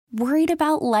Worried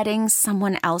about letting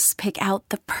someone else pick out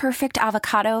the perfect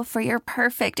avocado for your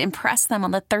perfect impress them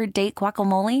on the third date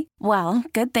guacamole? Well,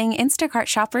 good thing Instacart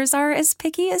shoppers are as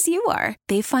picky as you are.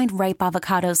 They find ripe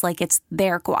avocados like it's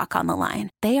their guac on the line.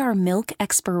 They are milk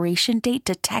expiration date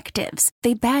detectives.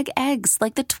 They bag eggs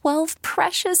like the 12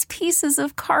 precious pieces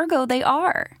of cargo they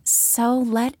are. So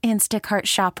let Instacart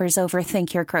shoppers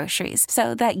overthink your groceries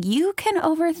so that you can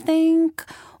overthink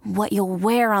what you'll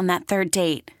wear on that third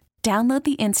date. Download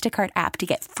the Instacart app to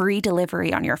get free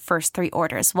delivery on your first 3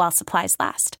 orders while supplies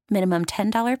last. Minimum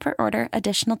 $10 per order.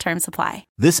 Additional terms apply.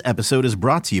 This episode is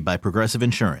brought to you by Progressive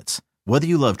Insurance. Whether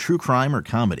you love true crime or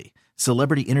comedy,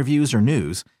 celebrity interviews or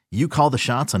news, you call the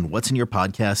shots on what's in your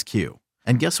podcast queue.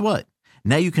 And guess what?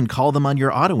 Now you can call them on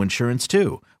your auto insurance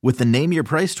too with the Name Your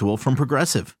Price tool from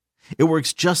Progressive. It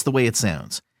works just the way it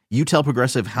sounds. You tell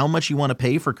Progressive how much you want to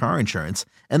pay for car insurance,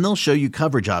 and they'll show you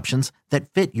coverage options that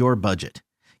fit your budget.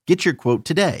 Get your quote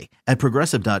today at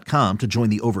Progressive.com to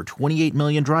join the over 28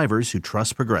 million drivers who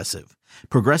trust Progressive.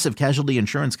 Progressive Casualty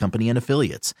Insurance Company and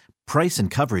Affiliates. Price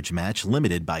and coverage match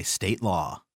limited by state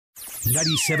law.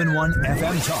 97.1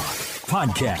 FM Talk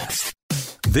Podcast.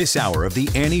 This hour of the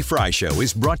Annie Frey Show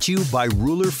is brought to you by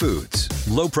Ruler Foods.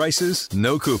 Low prices,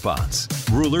 no coupons.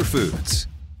 Ruler Foods.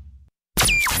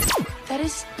 That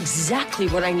is exactly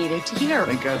what I needed to hear.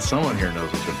 Thank God someone here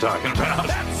knows what they're talking about.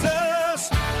 That's us.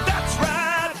 That's right.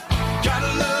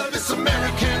 Gotta love this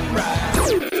American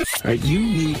ride. All right, you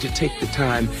need to take the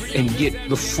time and get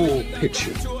the full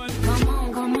picture.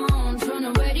 Come on, turn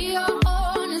the radio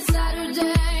on. It's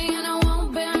Saturday and I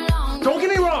won't be long. Don't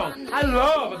get me wrong, I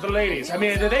love the ladies. I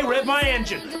mean, they rev my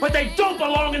engine, but they don't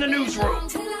belong in the newsroom.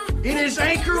 It is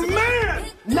Anchor Man,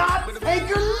 not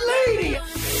Anchor Lady.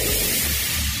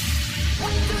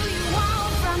 What do you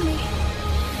want from me?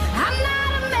 I'm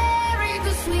not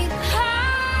America's sweetheart.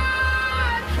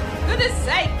 Goodness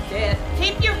sake, kid.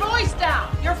 Keep your voice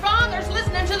down. Your father's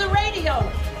listening to the radio.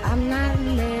 I'm not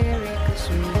America's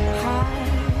sweetheart.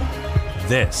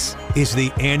 This is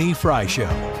the Annie Frey Show.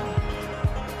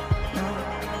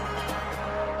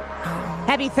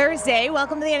 Happy Thursday.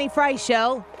 Welcome to the Annie Frey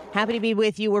Show. Happy to be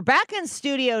with you. We're back in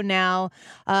studio now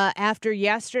after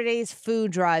yesterday's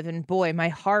food drive. And boy, my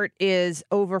heart is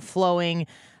overflowing.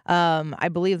 I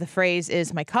believe the phrase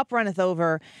is my cup runneth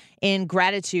over in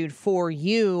gratitude for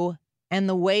you and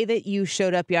the way that you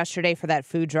showed up yesterday for that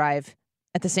food drive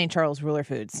at the St. Charles Ruler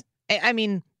Foods. I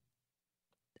mean,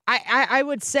 I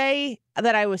would say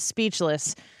that I was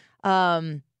speechless.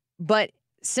 But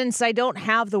since I don't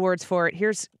have the words for it,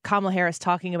 here's Kamala Harris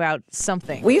talking about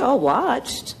something. We all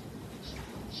watched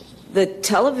the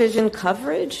television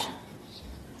coverage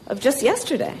of just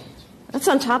yesterday. That's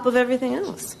on top of everything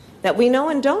else that we know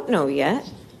and don't know yet,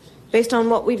 based on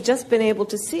what we've just been able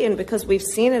to see. And because we've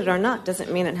seen it or not doesn't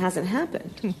mean it hasn't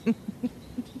happened.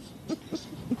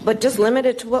 But just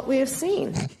limited to what we have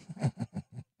seen.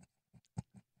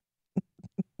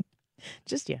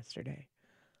 Just yesterday.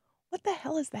 What the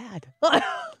hell is that?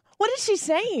 What is she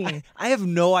saying? I have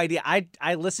no idea.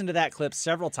 I listened to that clip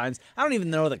several times. I don't even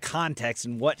know the context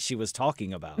and what she was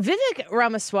talking about. Vivek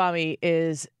Ramaswamy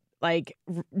is like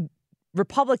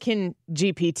Republican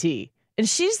GPT. And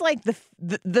she's like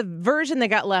the version that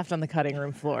got left on the cutting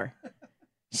room floor.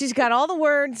 She's got all the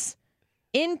words,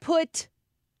 input,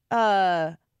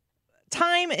 time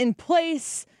and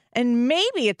place, and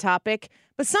maybe a topic.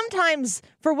 But sometimes,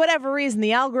 for whatever reason,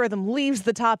 the algorithm leaves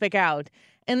the topic out.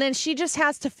 And then she just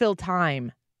has to fill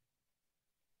time.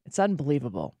 It's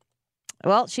unbelievable.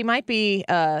 Well, she might be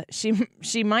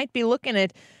she might be looking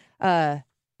at a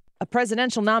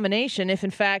presidential nomination if,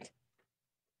 in fact,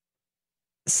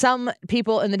 some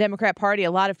people in the Democrat Party,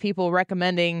 a lot of people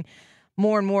recommending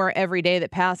more and more every day that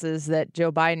passes that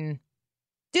Joe Biden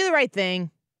do the right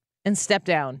thing and step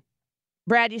down.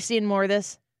 Brad, you seeing more of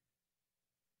this?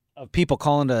 Of people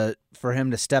calling for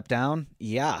him to step down?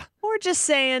 Yeah. Or just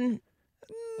saying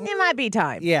it might be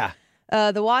time. Yeah.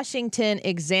 The Washington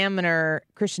Examiner,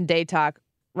 Christian Daytalk,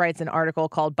 writes an article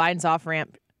called Biden's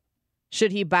Off-Ramp,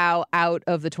 Should He Bow Out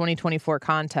of the 2024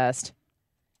 Contest?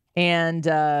 And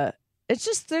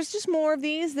there's just more of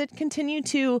these that continue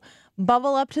to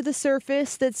bubble up to the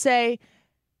surface that say,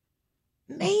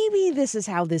 maybe this is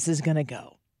how this is going to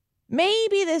go.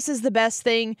 Maybe this is the best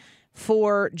thing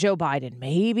for Joe Biden.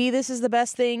 Maybe this is the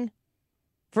best thing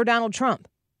for Donald Trump.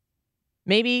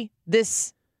 Maybe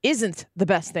this isn't the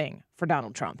best thing for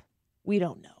Donald Trump. We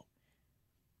don't know.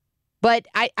 But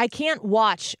I can't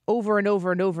watch over and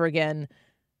over and over again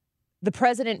the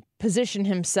president position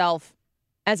himself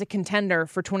as a contender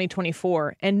for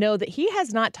 2024 and know that he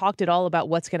has not talked at all about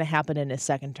what's going to happen in his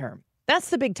second term.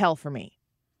 That's the big tell for me.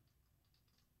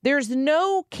 There's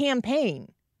no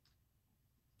campaign.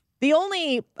 The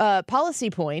only policy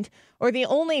point or the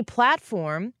only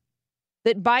platform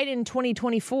that Biden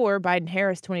 2024,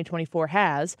 Biden-Harris 2024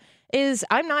 has is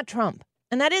I'm not Trump.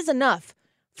 And that is enough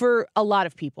for a lot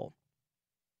of people.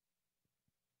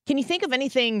 Can you think of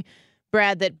anything,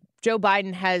 Brad, that Joe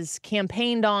Biden has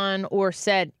campaigned on or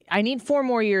said, I need 4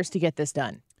 more years to get this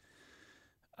done?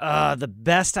 The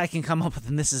best I can come up with,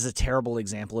 and this is a terrible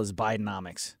example, is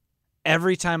Bidenomics.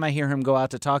 Every time I hear him go out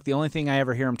to talk, the only thing I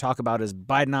ever hear him talk about is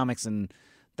Bidenomics, and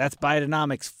that's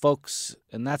Bidenomics, folks,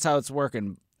 and that's how it's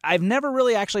working. I've never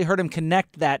really actually heard him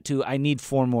connect that to I need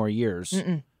 4 more years.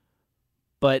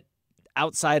 But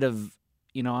outside of,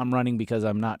 I'm running because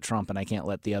I'm not Trump and I can't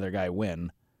let the other guy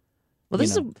win. Well,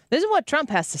 this is what Trump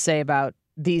has to say about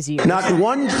these years. Not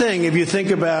one thing, if you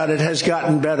think about it, has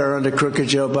gotten better under crooked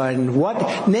Joe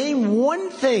Biden. Name one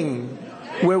thing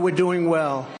where we're doing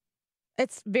well.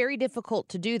 It's very difficult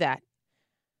to do that.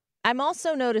 I'm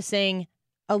also noticing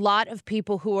a lot of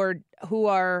people who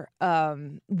are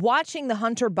watching the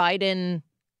Hunter Biden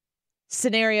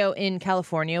scenario in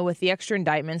California with the extra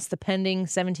indictments, the pending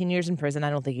 17 years in prison. I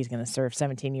don't think he's going to serve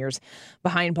 17 years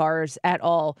behind bars at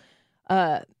all.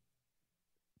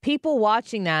 People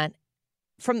watching that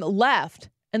from the left,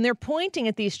 and they're pointing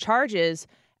at these charges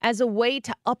as a way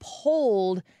to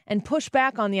uphold and push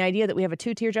back on the idea that we have a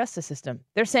 2-tier justice system.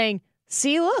 They're saying,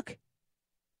 see, look,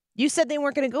 you said they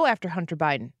weren't going to go after Hunter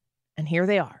Biden, and here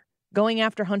they are, going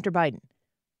after Hunter Biden.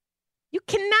 You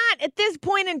cannot, at this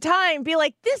point in time, be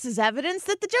like, this is evidence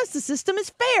that the justice system is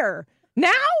fair.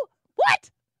 Now? What?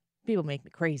 People make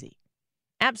me crazy.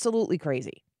 Absolutely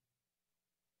crazy.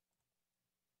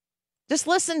 Just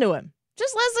listen to him.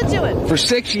 Just listen to it. For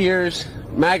 6 years,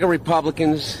 MAGA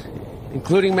Republicans,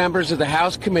 including members of the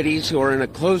House committees who are in a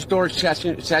closed-door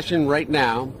session right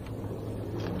now,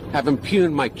 have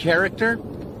impugned my character,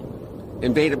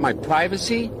 invaded my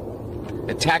privacy,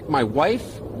 attacked my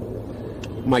wife,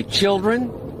 my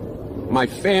children, my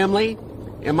family,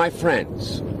 and my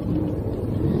friends.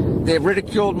 They have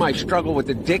ridiculed my struggle with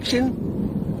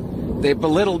addiction. They have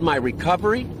belittled my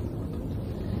recovery.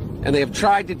 And they have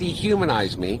tried to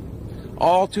dehumanize me,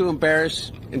 all to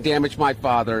embarrass and damage my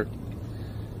father,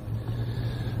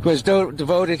 who has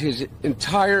devoted his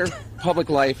entire public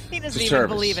life to service. He doesn't even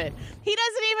believe it. He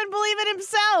doesn't even believe it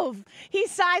himself. He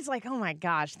sighs like, oh my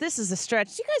gosh, this is a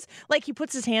stretch. Do you guys, he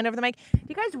puts his hand over the mic. Do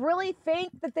you guys really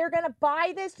think that they're going to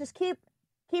buy this? Just keep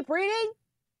reading?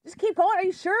 Just keep going? Are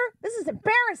you sure? This is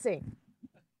embarrassing.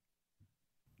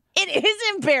 It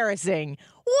is embarrassing.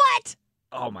 What?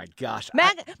 Oh, my gosh.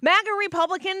 MAGA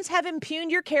Republicans have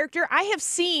impugned your character. I have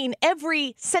seen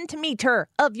every centimeter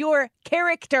of your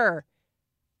character.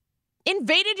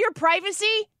 Invaded your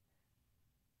privacy?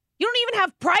 You don't even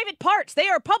have private parts. They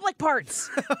are public parts.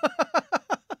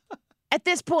 At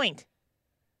this point.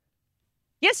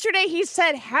 Yesterday he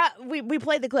said, we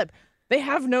played the clip, they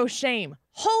have no shame.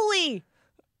 Holy.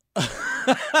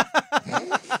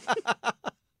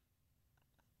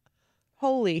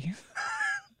 Holy.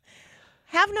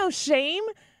 Have no shame?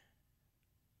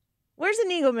 Where's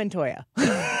Inigo Montoya?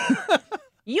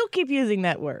 You keep using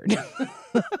that word.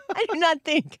 I do not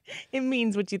think it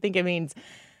means what you think it means.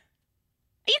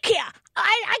 You can't.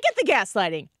 I get the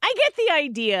gaslighting. I get the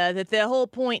idea that the whole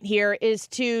point here is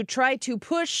to try to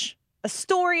push a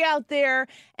story out there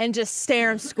and just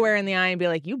stare him square in the eye and be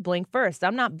like, you blink first.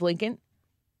 I'm not blinking.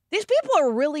 These people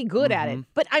are really good at it.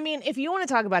 But, I mean, if you want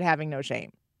to talk about having no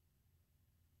shame,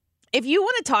 if you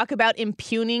want to talk about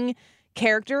impugning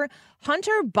character,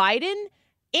 Hunter Biden,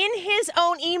 in his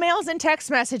own emails and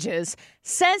text messages,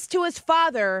 says to his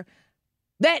father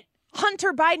that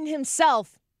Hunter Biden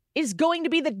himself is going to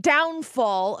be the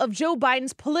downfall of Joe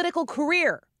Biden's political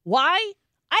career. Why?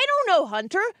 I don't know,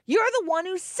 Hunter. You're the one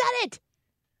who said it.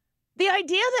 The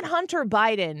idea that Hunter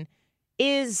Biden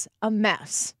is a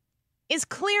mess is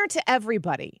clear to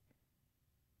everybody.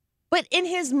 But in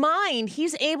his mind,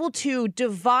 he's able to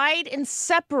divide and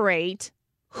separate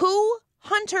who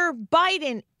Hunter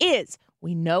Biden is.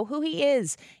 We know who he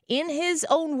is in his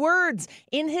own words,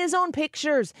 in his own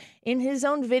pictures, in his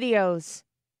own videos,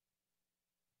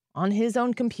 on his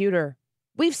own computer.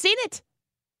 We've seen it.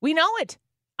 We know it.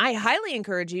 I highly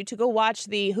encourage you to go watch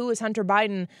the Who is Hunter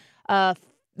Biden. Oh,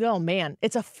 man.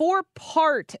 It's a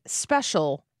 4-part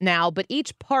special now, but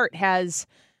each part has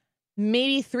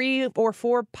maybe 3 or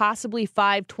 4, possibly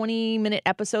 5 20-minute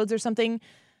episodes or something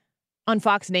on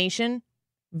Fox Nation.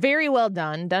 Very well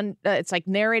done. It's like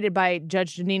narrated by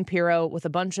Judge Jeanine Pirro with a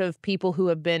bunch of people who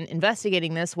have been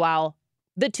investigating this while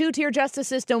the 2-tier justice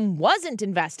system wasn't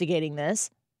investigating this.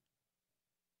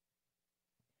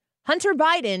 Hunter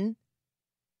Biden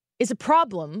is a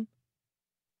problem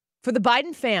for the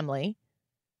Biden family,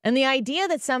 and the idea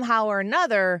that somehow or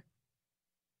another,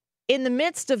 in the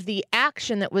midst of the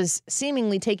action that was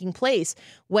seemingly taking place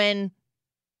when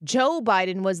Joe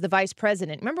Biden was the vice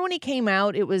president. Remember when he came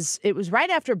out? It was right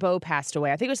after Beau passed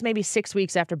away. I think it was maybe 6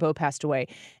 weeks after Beau passed away,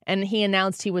 and he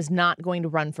announced he was not going to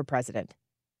run for president.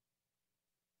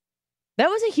 That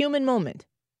was a human moment.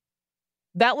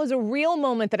 That was a real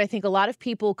moment that I think a lot of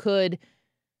people could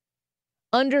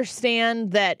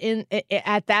understand that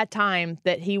at that time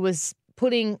that he was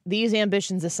putting these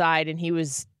ambitions aside and he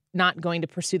was not going to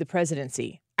pursue the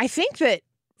presidency. I think that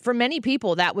for many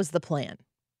people, that was the plan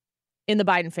in the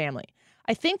Biden family.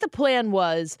 I think the plan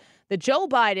was that Joe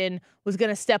Biden was going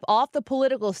to step off the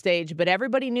political stage, but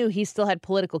everybody knew he still had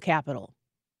political capital.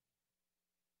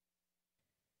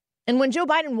 And when Joe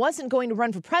Biden wasn't going to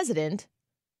run for president,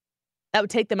 that would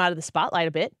take them out of the spotlight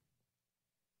a bit.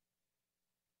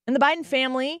 And the Biden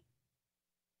family,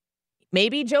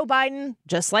 maybe Joe Biden,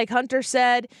 just like Hunter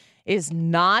said, is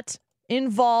not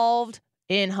involved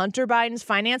in Hunter Biden's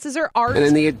finances or art. And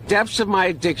in the depths of my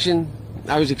addiction,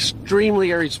 I was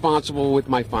extremely irresponsible with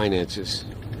my finances.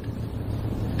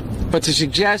 But to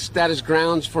suggest that is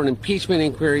grounds for an impeachment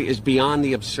inquiry is beyond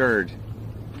the absurd.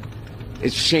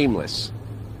 It's shameless.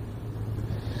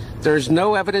 There is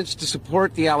no evidence to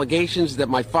support the allegations that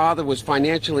my father was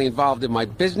financially involved in my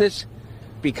business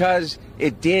because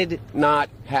it did not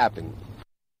happen.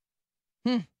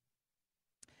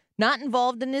 Not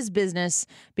involved in his business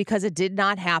because it did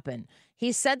not happen.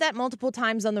 He said that multiple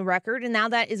times on the record, and now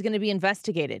that is going to be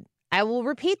investigated. I will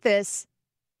repeat this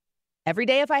every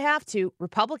day if I have to.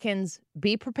 Republicans,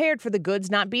 be prepared for the goods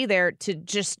not be there to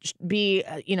just be,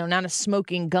 not a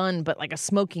smoking gun, but like a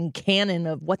smoking cannon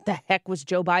of what the heck was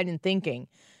Joe Biden thinking.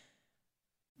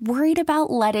 Worried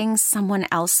about letting someone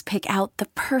else pick out the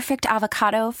perfect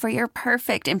avocado for your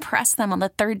perfect impress them on the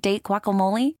third date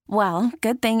guacamole? Well,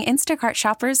 good thing Instacart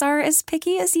shoppers are as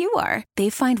picky as you are.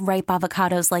 They find ripe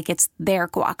avocados like it's their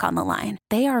guac on the line.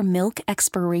 They are milk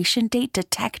expiration date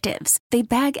detectives. They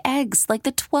bag eggs like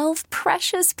the 12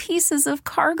 precious pieces of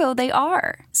cargo they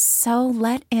are. So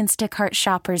let Instacart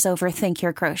shoppers overthink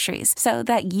your groceries so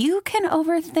that you can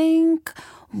overthink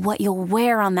what you'll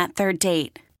wear on that third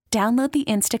date. Download the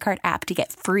Instacart app to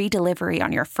get free delivery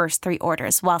on your first 3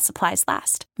 orders while supplies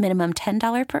last. Minimum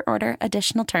 $10 per order.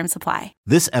 Additional terms apply.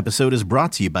 This episode is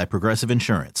brought to you by Progressive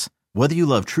Insurance. Whether you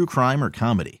love true crime or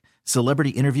comedy,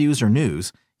 celebrity interviews or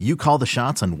news, you call the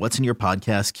shots on what's in your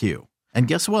podcast queue. And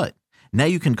guess what? Now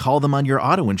you can call them on your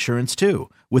auto insurance too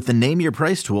with the Name Your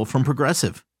Price tool from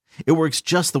Progressive. It works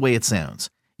just the way it sounds.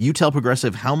 You tell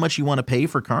Progressive how much you want to pay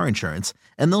for car insurance,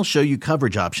 and they'll show you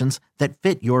coverage options that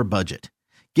fit your budget.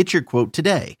 Get your quote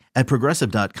today at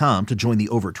Progressive.com to join the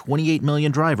over 28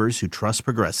 million drivers who trust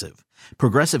Progressive.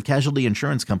 Progressive Casualty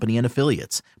Insurance Company and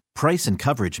Affiliates. Price and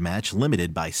coverage match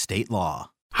limited by state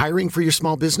law. Hiring for your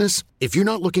small business? If you're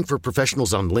not looking for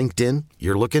professionals on LinkedIn,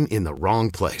 you're looking in the wrong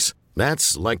place.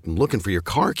 That's like looking for your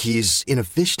car keys in a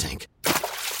fish tank.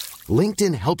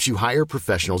 LinkedIn helps you hire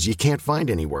professionals you can't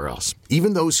find anywhere else,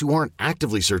 even those who aren't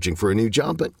actively searching for a new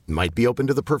job but might be open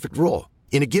to the perfect role.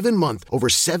 In a given month, over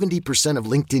 70% of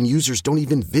LinkedIn users don't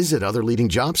even visit other leading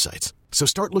job sites. So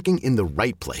start looking in the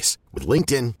right place. With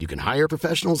LinkedIn, you can hire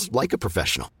professionals like a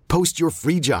professional. Post your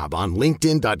free job on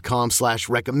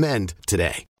linkedin.com/recommend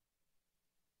today.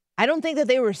 I don't think that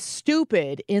they were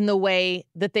stupid in the way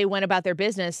that they went about their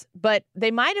business, but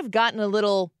they might have gotten a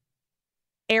little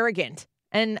arrogant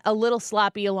and a little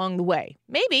sloppy along the way.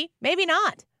 Maybe, maybe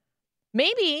not.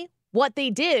 Maybe what they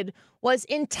did was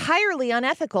entirely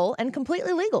unethical and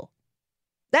completely legal.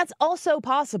 That's also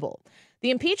possible. The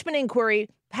impeachment inquiry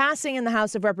passing in the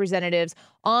House of Representatives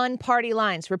on party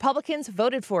lines. Republicans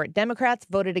voted for it. Democrats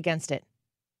voted against it.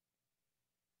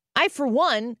 I, for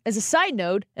one, as a side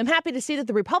note, am happy to see that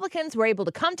the Republicans were able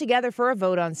to come together for a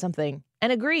vote on something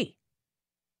and agree.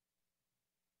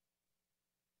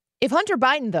 If Hunter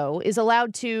Biden, though, is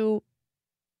allowed to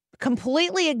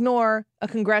completely ignore a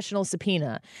congressional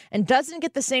subpoena and doesn't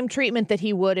get the same treatment that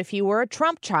he would if he were a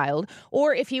Trump child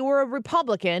or if he were a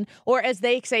Republican, or as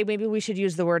they say, maybe we should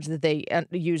use the words that they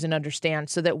use and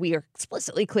understand so that we are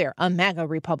explicitly clear, a MAGA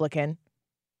Republican.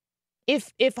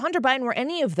 If Hunter Biden were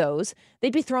any of those,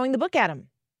 they'd be throwing the book at him.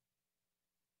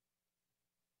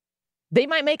 They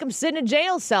might make him sit in a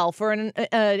jail cell for an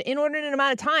inordinate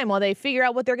amount of time while they figure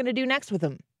out what they're going to do next with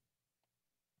him.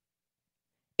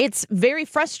 It's very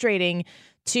frustrating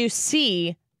to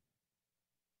see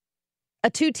a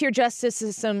two-tier justice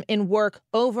system in work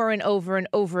over and over and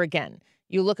over again.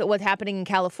 You look at what's happening in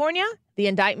California, the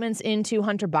indictments into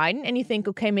Hunter Biden, and you think,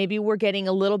 okay, maybe we're getting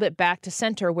a little bit back to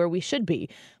center where we should be.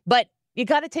 But you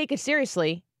got to take it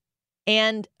seriously.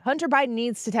 And Hunter Biden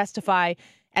needs to testify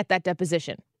at that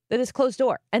deposition that is closed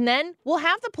door. And then we'll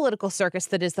have the political circus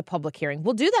that is the public hearing.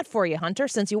 We'll do that for you, Hunter,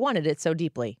 since you wanted it so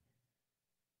deeply.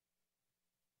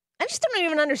 I just don't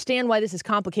even understand why this is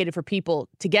complicated for people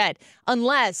to get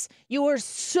unless you are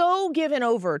so given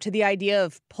over to the idea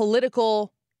of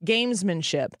political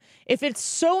gamesmanship. If it's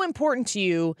so important to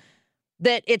you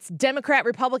that it's Democrat,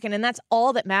 Republican, and that's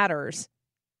all that matters,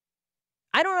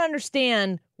 I don't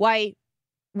understand why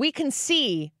we can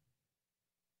see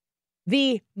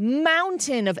the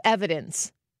mountain of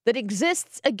evidence that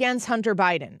exists against Hunter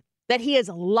Biden, that he has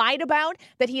lied about,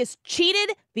 that he has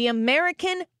cheated the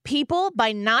American people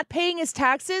by not paying his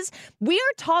taxes. We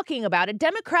are talking about a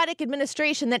Democratic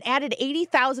administration that added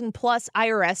 80,000 plus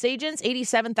IRS agents,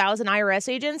 87,000 IRS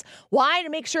agents. Why? To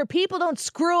make sure people don't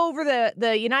screw over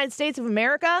the United States of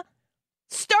America.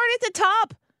 Start at the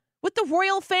top with the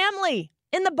royal family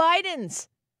and the Bidens,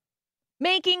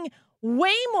 making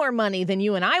way more money than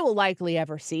you and I will likely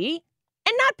ever see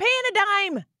and not paying a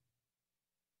dime.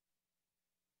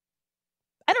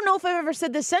 I don't know if I've ever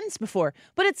said this sentence before,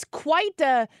 but it's quite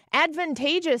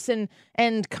advantageous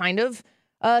and kind of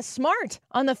smart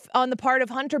on the part of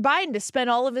Hunter Biden to spend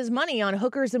all of his money on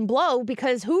hookers and blow,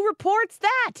 because who reports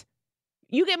that?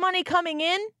 You get money coming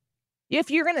in. If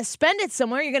you're going to spend it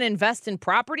somewhere, you're going to invest in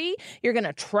property, you're going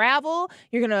to travel,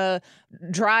 you're going to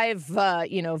drive,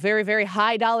 very, very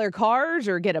high dollar cars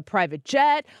or get a private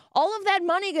jet. All of that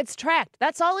money gets tracked.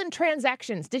 That's all in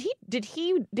transactions. Did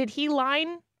he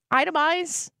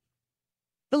itemize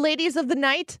the ladies of the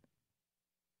night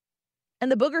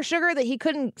and the booger sugar that he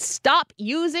couldn't stop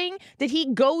using? Did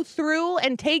he go through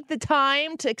and take the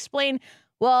time to explain,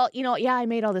 well, yeah, I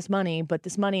made all this money, but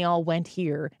this money all went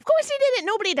here? Of course he didn't.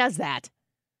 Nobody does that.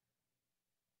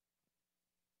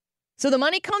 So the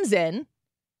money comes in.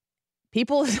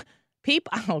 People,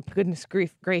 oh, goodness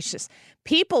gracious.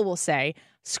 People will say,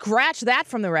 scratch that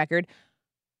from the record.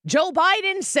 Joe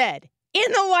Biden said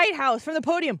in the White House from the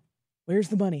podium, where's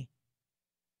the money?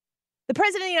 The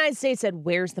president of the United States said,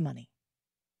 where's the money?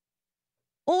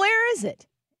 Well, where is it?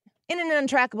 In an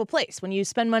untrackable place. When you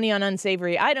spend money on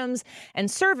unsavory items and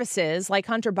services like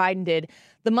Hunter Biden did,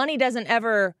 the money doesn't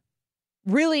ever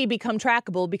really become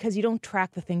trackable because you don't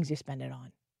track the things you spend it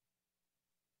on.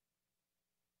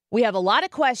 We have a lot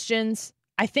of questions.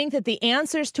 I think that the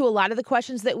answers to a lot of the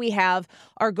questions that we have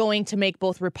are going to make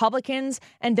both Republicans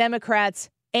and Democrats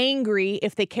angry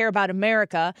if they care about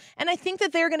America. And I think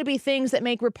that there are going to be things that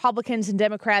make Republicans and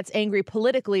Democrats angry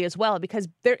politically as well, because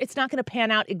it's not going to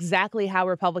pan out exactly how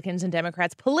Republicans and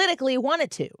Democrats politically want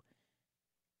it to.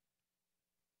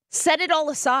 Set it all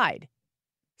aside.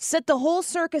 Set the whole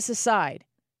circus aside.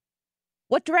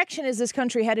 What direction is this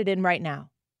country headed in right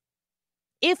now?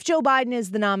 If Joe Biden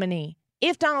is the nominee,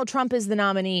 if Donald Trump is the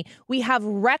nominee, we have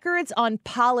records on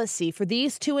policy for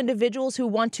these two individuals who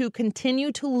want to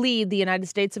continue to lead the United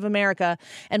States of America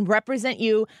and represent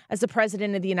you as the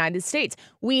president of the United States.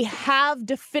 We have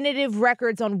definitive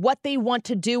records on what they want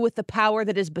to do with the power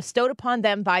that is bestowed upon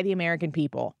them by the American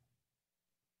people.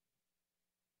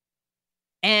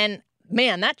 And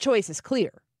man, that choice is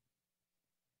clear.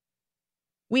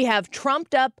 We have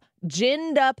trumped up,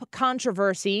 ginned up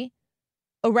controversy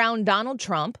around Donald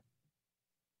Trump,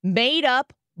 made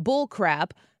up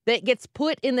bullcrap that gets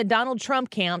put in the Donald Trump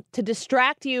camp to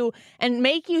distract you and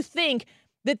make you think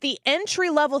that the entry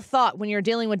level thought when you're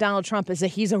dealing with Donald Trump is that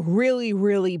he's a really,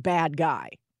 really bad guy.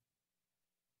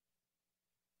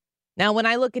 Now, when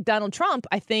I look at Donald Trump,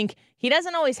 I think he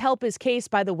doesn't always help his case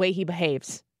by the way he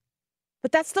behaves.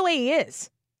 But that's the way he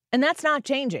is. And that's not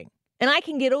changing. And I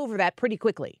can get over that pretty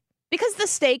quickly because the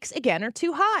stakes, again, are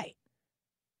too high.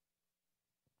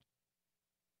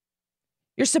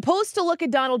 You're supposed to look at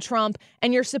Donald Trump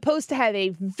and you're supposed to have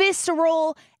a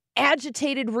visceral,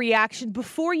 agitated reaction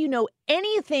before you know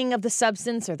anything of the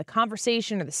substance or the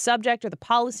conversation or the subject or the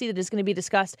policy that is going to be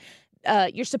discussed.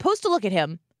 You're supposed to look at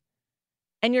him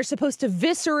and you're supposed to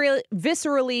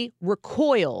viscerally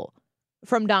recoil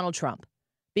from Donald Trump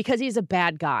because he's a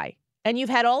bad guy. And you've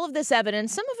had all of this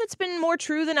evidence. Some of it's been more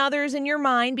true than others in your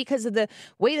mind because of the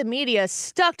way the media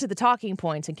stuck to the talking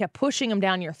points and kept pushing them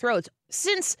down your throats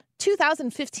since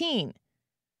 2015.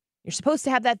 You're supposed to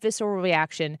have that visceral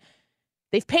reaction.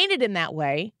 They've painted him that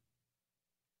way.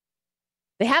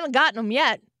 They haven't gotten him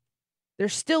yet. They're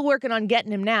still working on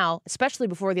getting him now, especially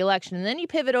before the election. And then you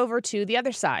pivot over to the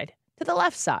other side, to the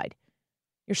left side.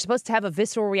 You're supposed to have a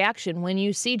visceral reaction when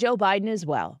you see Joe Biden as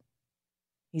well.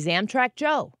 He's Amtrak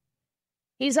Joe.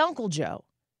 He's Uncle Joe.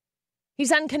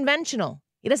 He's unconventional.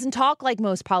 He doesn't talk like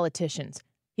most politicians.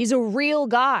 He's a real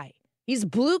guy. He's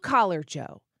blue-collar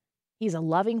Joe. He's a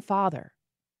loving father.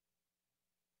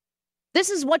 This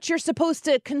is what you're supposed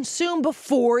to consume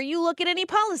before you look at any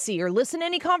policy or listen to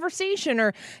any conversation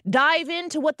or dive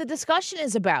into what the discussion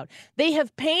is about. They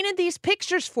have painted these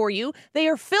pictures for you. They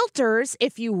are filters,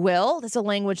 if you will. That's a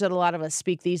language that a lot of us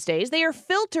speak these days. They are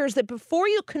filters that before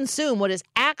you consume what is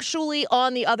actually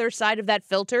on the other side of that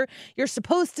filter, you're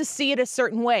supposed to see it a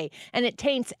certain way. And it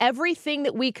taints everything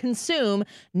that we consume,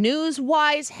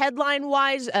 news-wise,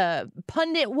 headline-wise,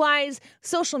 pundit-wise,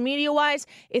 social media-wise.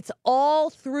 It's all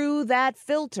through that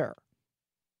filter.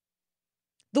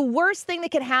 The worst thing that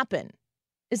could happen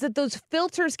is that those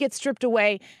filters get stripped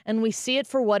away and we see it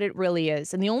for what it really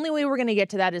is. And the only way we're going to get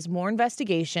to that is more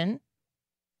investigation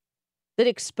that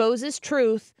exposes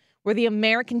truth where the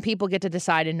American people get to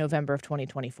decide in November of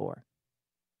 2024.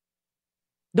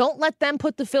 Don't let them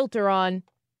put the filter on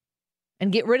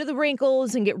and get rid of the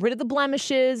wrinkles and get rid of the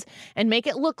blemishes and make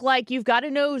it look like you've got a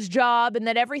nose job and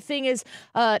that everything is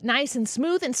nice and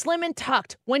smooth and slim and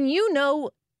tucked when you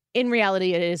know in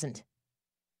reality it isn't.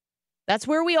 That's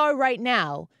where we are right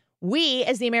now. We,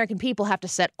 as the American people, have to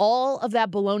set all of that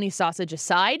bologna sausage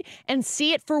aside and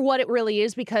see it for what it really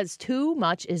is because too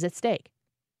much is at stake.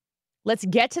 Let's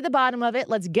get to the bottom of it.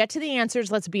 Let's get to the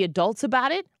answers. Let's be adults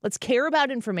about it. Let's care about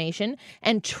information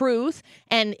and truth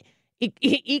and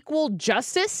equal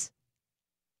justice.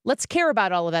 Let's care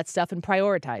about all of that stuff and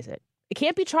prioritize it. It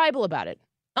can't be tribal about it.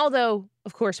 Although,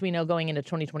 of course, we know going into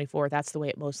 2024, that's the way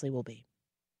it mostly will be.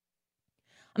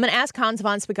 I'm going to ask Hans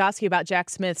von Spakovsky about Jack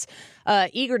Smith's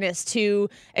eagerness to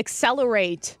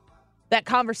accelerate that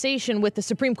conversation with the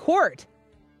Supreme Court,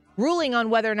 ruling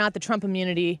on whether or not the Trump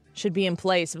immunity should be in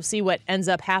place. We'll see what ends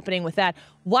up happening with that.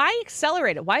 Why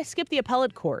accelerate it? Why skip the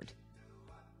appellate court?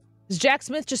 Does Jack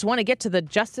Smith just want to get to the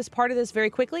justice part of this very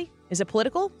quickly? Is it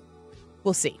political?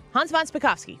 We'll see. Hans von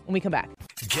Spakovsky when we come back.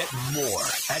 Get more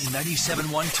at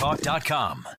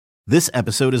 971talk.com. This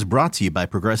episode is brought to you by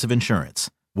Progressive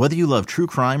Insurance. Whether you love true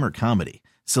crime or comedy,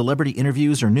 celebrity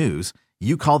interviews or news,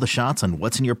 you call the shots on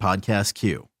what's in your podcast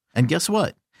queue. And guess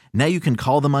what? Now you can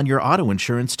call them on your auto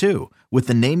insurance too with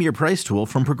the Name Your Price tool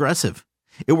from Progressive.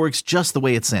 It works just the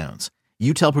way it sounds.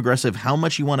 You tell Progressive how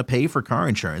much you want to pay for car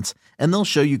insurance, and they'll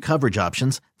show you coverage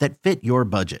options that fit your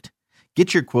budget.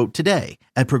 Get your quote today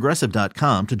at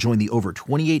Progressive.com to join the over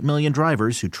 28 million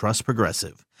drivers who trust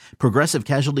Progressive. Progressive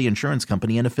Casualty Insurance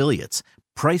Company and Affiliates.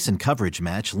 Price and coverage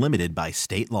match limited by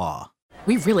state law.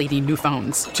 We really need new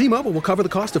phones. T-Mobile will cover the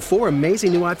cost of 4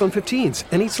 amazing new iPhone 15s,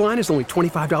 and each line is only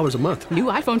 $25 a month. New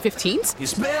iPhone 15s?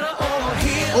 It's better over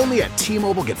here. Only at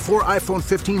T-Mobile, get 4 iPhone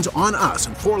 15s on us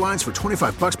and 4 lines for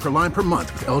 $25 per line per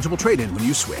month with eligible trade-in when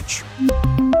you switch.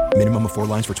 Minimum of 4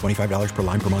 lines for $25 per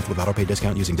line per month with autopay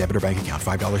discount using debit or bank account.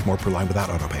 $5 more per line without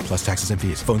autopay, plus taxes and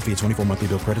fees. Phone fee at 24 monthly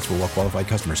bill credits for well-qualified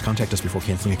customers. Contact us before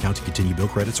canceling account to continue bill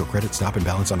credits or credit stop and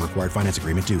balance on required finance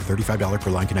agreement due. $35 per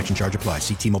line connection charge applies.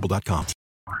 See T-Mobile.com.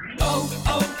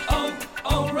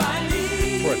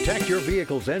 O'Reilly. Protect your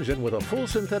vehicle's engine with a full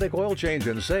synthetic oil change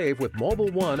and save with Mobile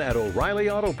One at O'Reilly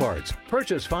Auto Parts.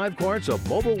 Purchase 5 quarts of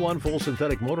Mobile One full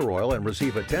synthetic motor oil and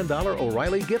receive a $10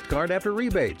 O'Reilly gift card after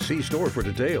rebate. See store for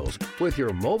details. With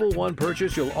your Mobile One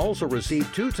purchase, you'll also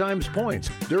receive 2 times points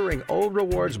during O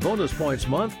Rewards Bonus Points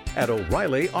Month at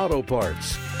O'Reilly Auto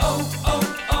Parts.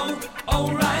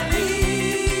 O'Reilly.